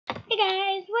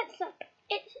Guys, what's up?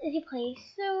 It's Izzy Plays.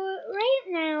 So right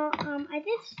now, I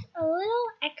did a little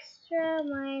extra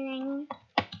mining.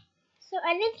 So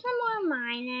I did some more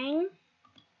mining.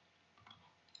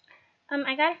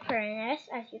 I got a furnace,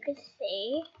 as you can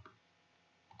see.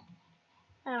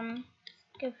 Let's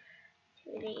go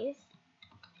through these.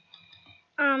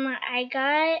 I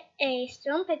got a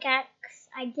stone pickaxe.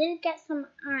 I did get some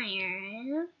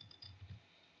iron.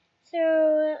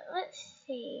 So let's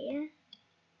see.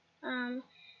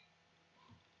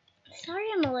 Sorry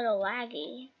I'm a little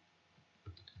laggy.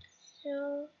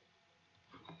 So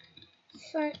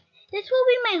this will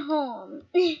be my home.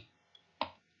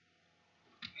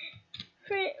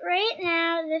 For right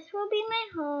now, this will be my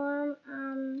home.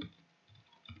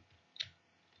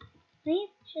 Let me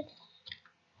just,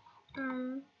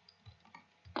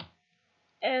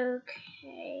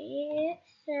 okay,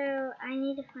 so I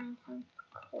need to find some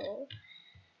coal.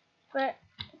 But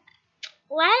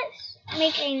let's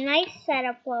make a nice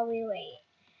setup while we wait.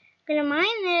 I'm gonna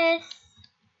mine this,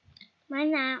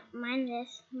 mine that, mine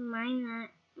this, mine that,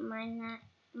 mine that,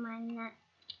 mine that,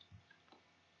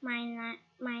 mine that,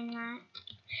 mine that.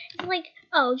 It's like,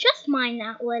 oh, just mine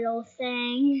that little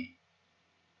thing.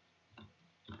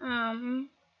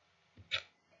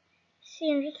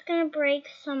 See, I'm just gonna break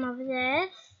some of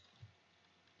this.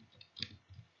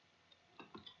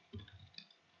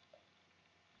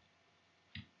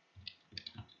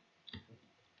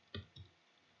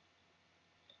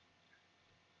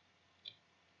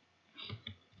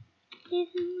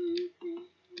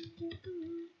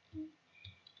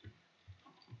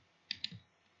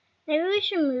 Maybe we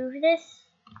should move this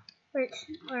where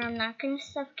I'm not gonna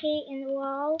suffocate in the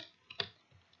wall.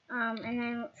 And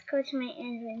then let's go to my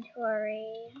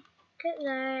inventory. Get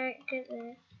that, get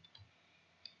this.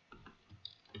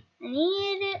 I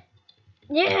need it.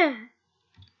 Yeah!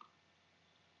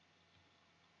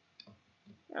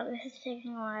 Oh, this is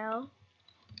taking a while.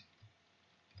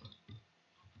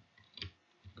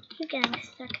 Keep getting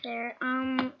stuck there.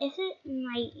 Is it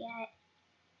night yet?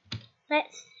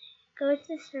 Let's go to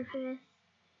the surface.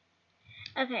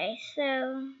 Okay,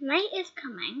 so night is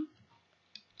coming.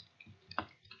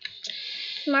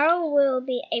 Tomorrow will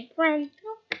be a brand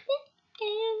new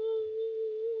day.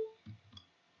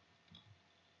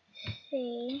 Let's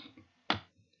see.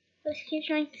 Let's keep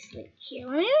trying to sleep here.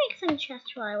 Let me make some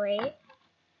chests while I wait.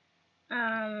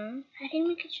 I didn't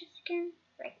make a chest again.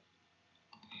 Right.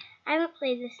 I haven't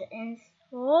played this in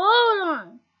so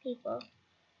long, people.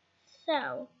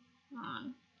 So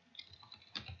long.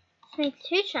 Let's make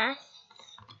 2 chests.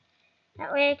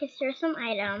 That way I can store some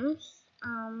items.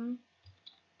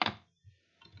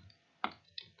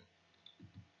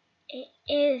 It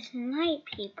is night,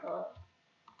 people.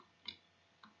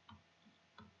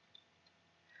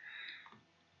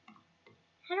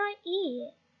 How do I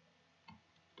eat?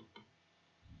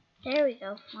 There we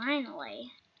go,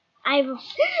 finally. Guys,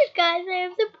 I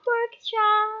have the pork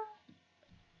chop.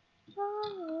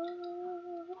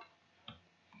 Oh.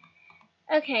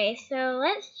 Okay, so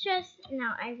let's just, no,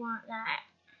 I want that.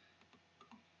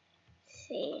 Let's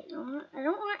see, no, I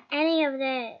don't want any of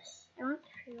this. I want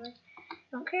the food.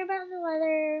 Don't care about the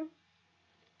leather.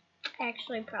 I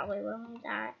actually probably will need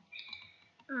that.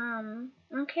 I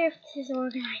don't care if this is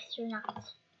organized or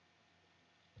not.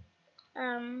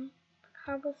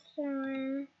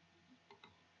 Cobblestone.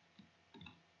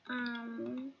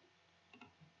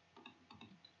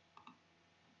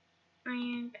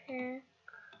 Iron pick.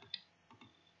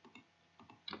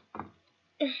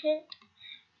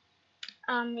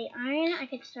 The iron I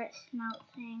could start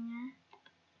smelting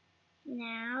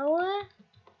now.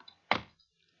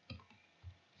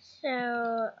 So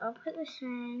I'll put this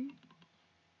in.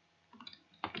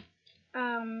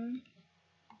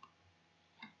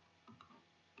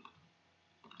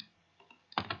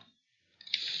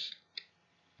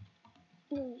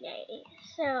 Yay.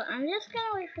 So I'm just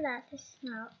gonna wait for that to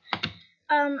smelt.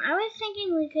 I was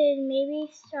thinking we could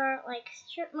maybe start like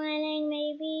strip mining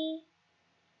maybe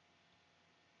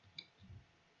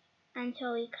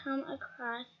until we come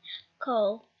across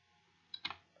coal.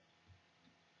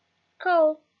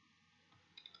 Coal.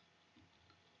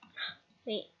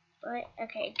 Wait, what?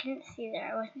 Okay, I couldn't see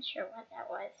there. I wasn't sure what that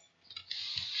was.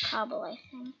 Cobble, I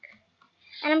think.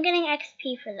 And I'm getting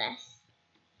XP for this.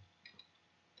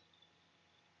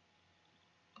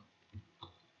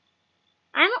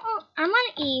 I'm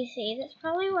on easy. That's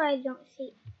probably why I don't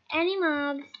see any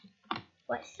mobs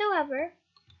whatsoever.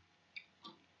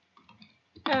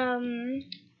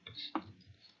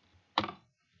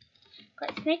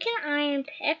 Let's make an iron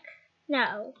pick.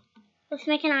 No. Let's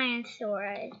make an iron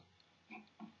sword.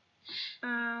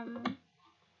 I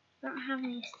don't have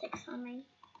any sticks on me.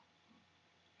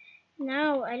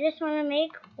 No, I just want to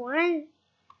make one.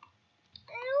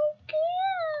 I don't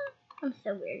care. I'm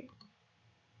so weird.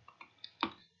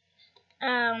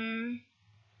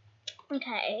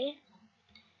 Okay.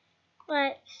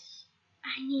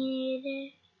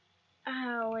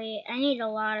 Oh wait, I need a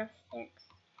lot of sticks.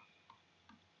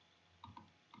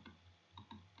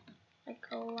 Like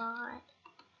a lot.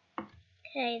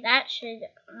 Okay, that should,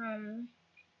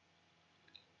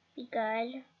 be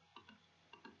good.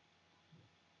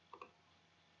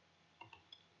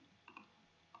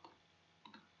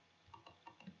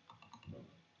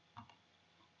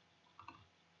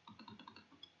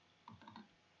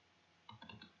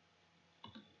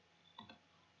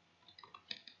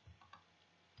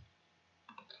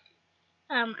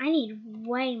 I need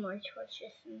way more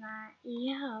torches than that.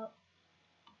 Yo.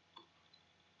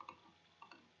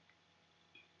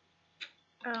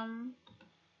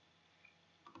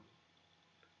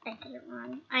 I did it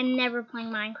wrong. I'm never playing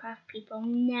Minecraft, people.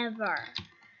 Never.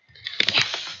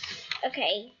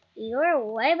 Okay, you're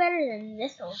way better than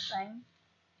this old thing.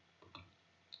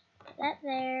 Put that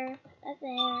there. Put that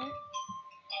there.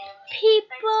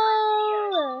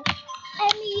 People!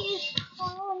 Emmy is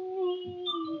calling me.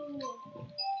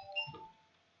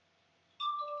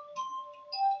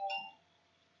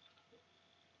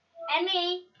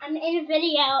 Emmy, I'm in a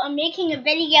video. I'm making a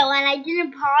video and I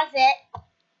didn't pause it.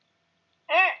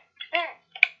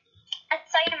 I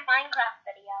saw your Minecraft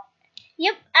video.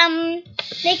 Yep, I'm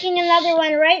making another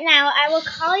one right now. I will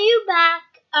call you back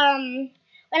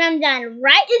when I'm done.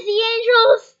 Right, Izzy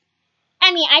Angels?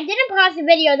 Emmy, I didn't pause the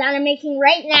video that I'm making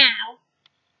right now.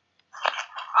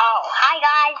 Oh, hi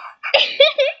guys.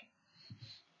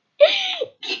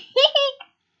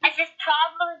 I just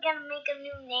probably gonna make a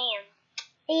new name.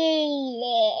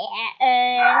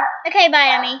 Yeah. Okay,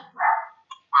 bye, Emmy.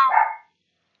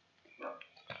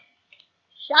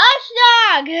 Shush,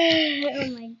 dog! Oh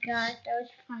my gosh, that was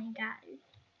funny, guys.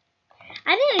 I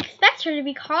didn't expect her to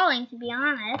be calling, to be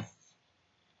honest.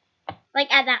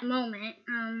 Like, at that moment.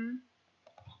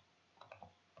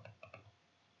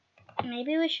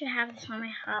 Maybe we should have this on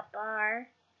my hot bar.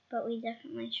 But we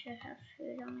definitely should have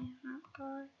food on my hot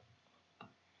bar.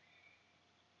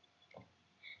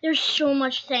 There's so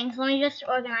much things. Let me just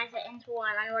organize it into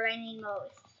one on what I need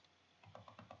most.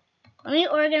 Let me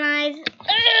organize.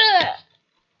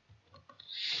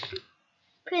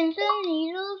 Pins and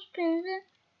needles, pins and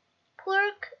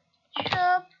pork,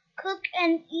 chop, cook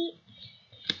and eat.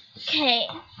 Okay.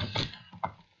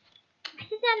 I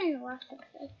did that in the last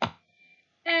episode.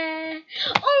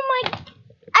 Oh my!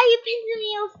 I have pins and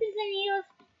needles, pins and needles.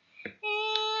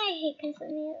 I hate pins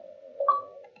and needles.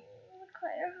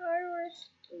 Require hardware,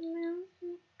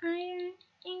 mountain, iron,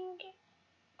 ingot.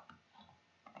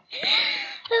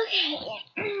 Okay.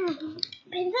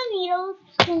 Pins and needles,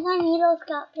 pins and needles,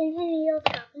 got pins and needles,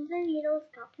 got pins and needles,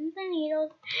 got pins and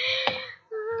needles.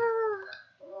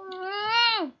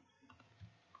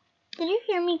 Did you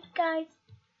hear me, guys?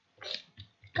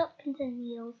 Got pins and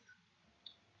needles.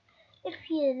 If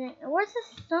you didn't, where's the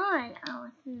sun? Oh,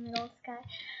 it's in the middle of the sky.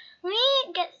 Let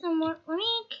me get some more. Let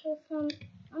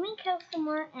me kill some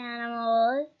more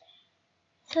animals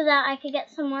so that I could get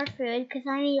some more food because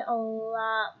I need a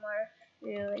lot more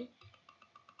food.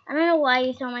 I don't know why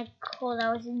you saw my coal.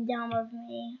 That was dumb of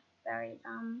me. Very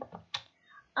dumb.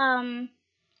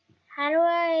 How do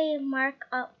I mark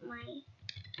up my?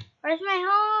 Where's my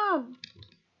home?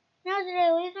 No, did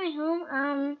I lose my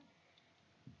home?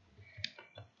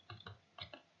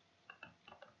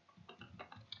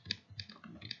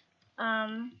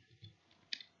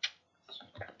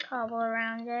 Cobble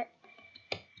around it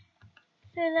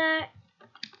so that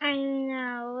I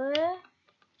know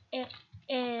it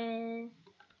is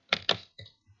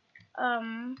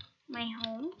my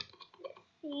home.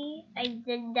 See, I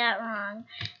did that wrong.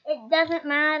 It doesn't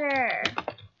matter,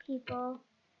 people.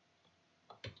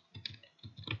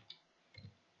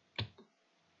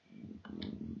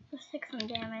 Let's take some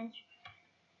damage.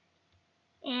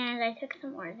 And I took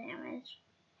some more damage.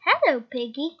 Hello,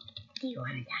 Piggy. Do you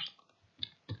want to die?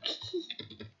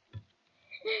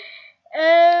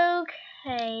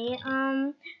 Okay,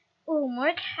 ooh,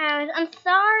 more cows. I'm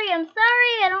sorry, I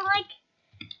don't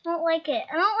like it.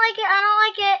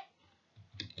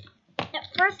 That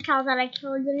first cow that I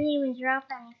killed didn't even drop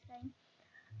anything.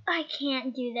 I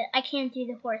can't do that. I can't do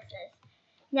the horses.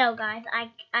 No, guys,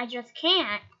 I just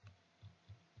can't.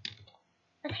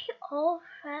 Are they all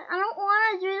fat? I don't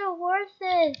want to do the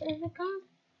horses.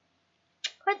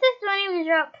 Horses don't even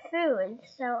drop food,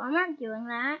 so I'm not doing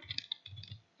that.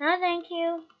 No, thank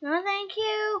you. No, thank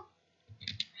you.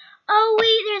 Oh,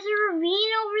 wait, there's a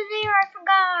ravine over there. I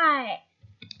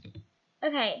forgot.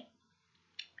 Okay.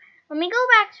 let me go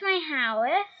back to my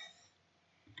house.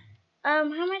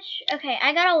 How much? Okay,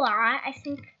 I got a lot. I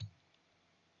think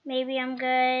maybe I'm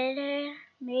good.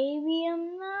 Maybe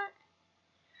I'm not.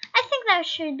 I think that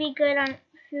should be good on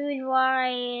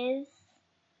food-wise.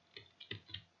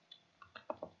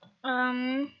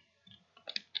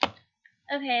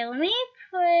 Okay, let me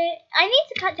put... I need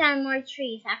to cut down more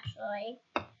trees, actually.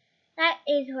 That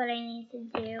is what I need to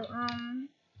do.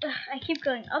 I keep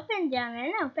going up and down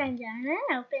and up and down and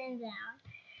up and down.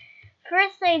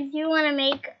 First, I do want to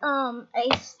make, a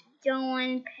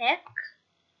stone pick.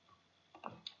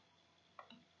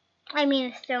 I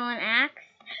mean a stone axe.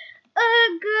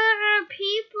 Good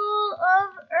people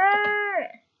of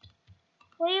Earth!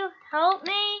 Will you help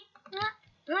me? I'm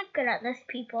not good at this,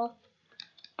 people.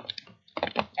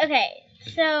 Okay,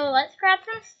 so let's grab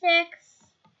some sticks.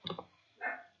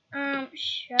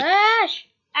 Shush!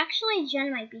 Actually,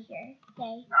 Jen might be here.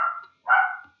 Yay.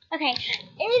 Okay,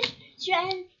 is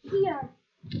Jen here?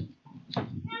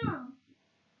 No.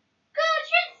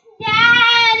 Gooch's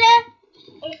dad!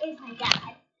 It is my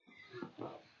dad.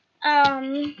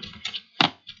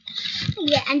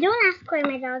 Yeah, and don't ask why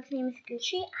my dog's name is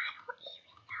Gucci. I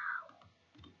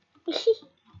don't even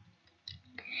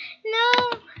know. No,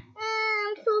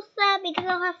 I'm so sad because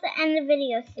I'll have to end the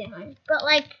video soon. But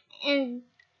like in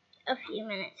a few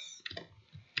minutes.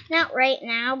 Not right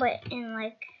now, but in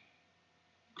like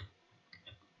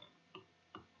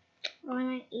when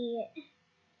I eat.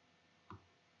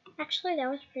 Actually, that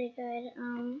was pretty good.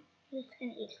 I'm just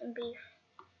gonna eat some beef.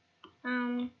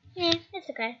 Yeah, it's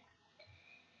okay.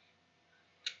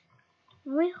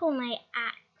 Let me hold my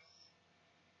axe.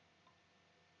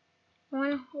 I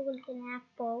wanna hold an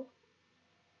apple.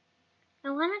 I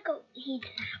wanna go eat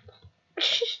an apple.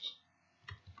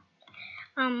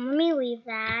 Let me leave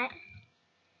that.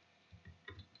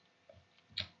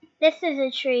 This is a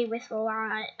tree with a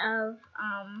lot of,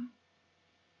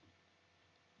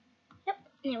 yep,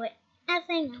 anyway, as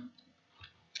I know.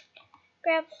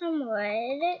 Grab some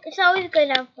wood. It's always good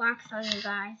to have blocks on you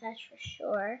guys, that's for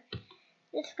sure.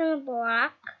 Just gonna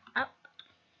block up.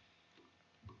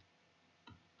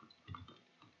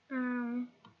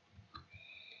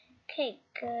 Okay,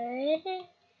 good.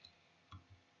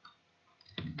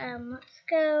 Let's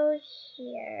go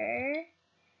here.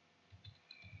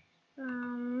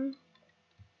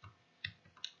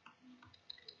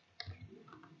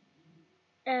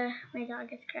 My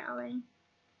dog is growling.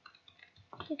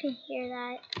 You can hear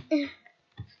that.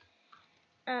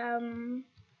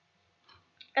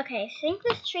 Okay, I think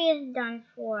this tree is done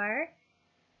for.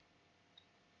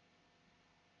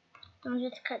 I'll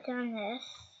just cut down this.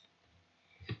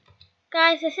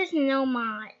 Guys, this is no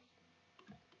mod.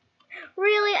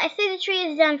 Really? I say the tree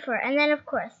is done for, and then of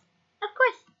course,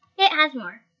 it has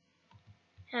more.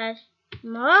 Has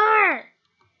more.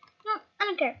 No, I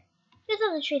don't care. There's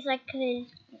other trees that could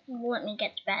let me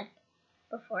get to bed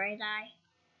before I die.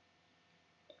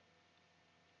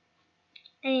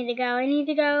 I need to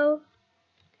go.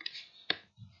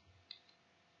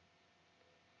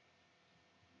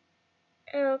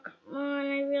 Oh, come on,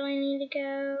 I really need to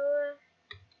go.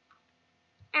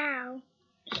 Ow.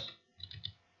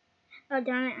 Oh,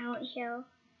 darn it, I won't heal.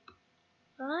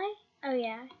 What? Oh,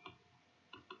 yeah.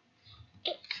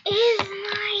 It is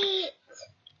night!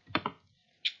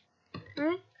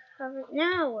 Huh?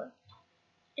 No!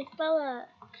 Isabella.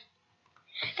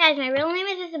 Guys, my real name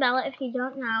is Isabella, if you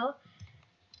don't know.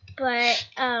 But,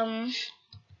 yeah,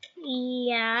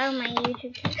 my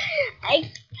YouTube channel.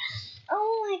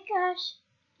 Oh my gosh.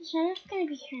 Jenna's gonna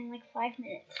be here in like 5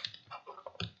 minutes.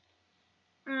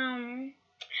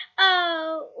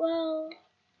 Oh, well,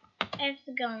 I have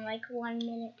to go in like 1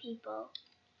 minute, people.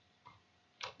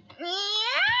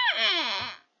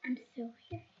 I'm still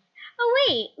here. Oh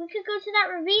wait, we could go to that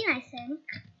ravine, I think.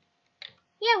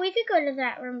 Yeah, we could go to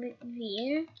that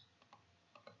ravine.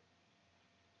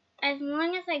 As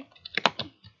long as I...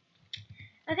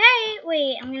 Okay,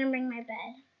 wait, I'm gonna bring my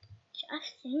bed.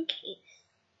 Just in case.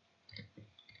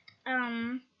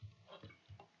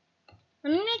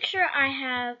 Let me make sure I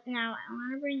have... Now, I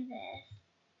want to bring this.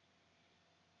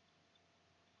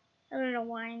 I don't know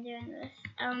why I'm doing this.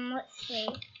 Let's see.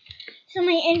 So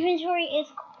my inventory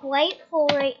is quite full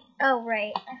right... Oh,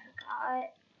 right. I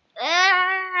forgot.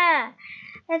 I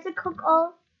have to cook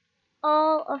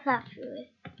all of that food.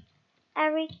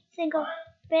 Every single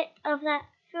bit of that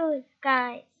food,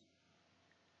 guys.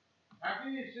 How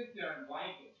can you sit there in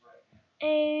blankets right now?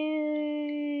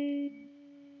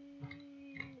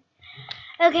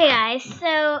 Okay, guys.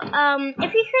 So,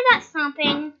 if you hear that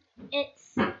stomping,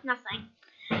 it's nothing.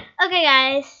 Okay,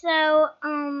 guys. So,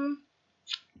 come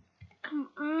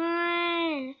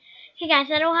on. If Okay, guys,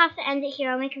 that'll have to end it here.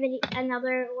 I'll make a video,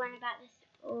 another one about this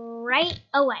right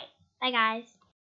away. Bye, guys.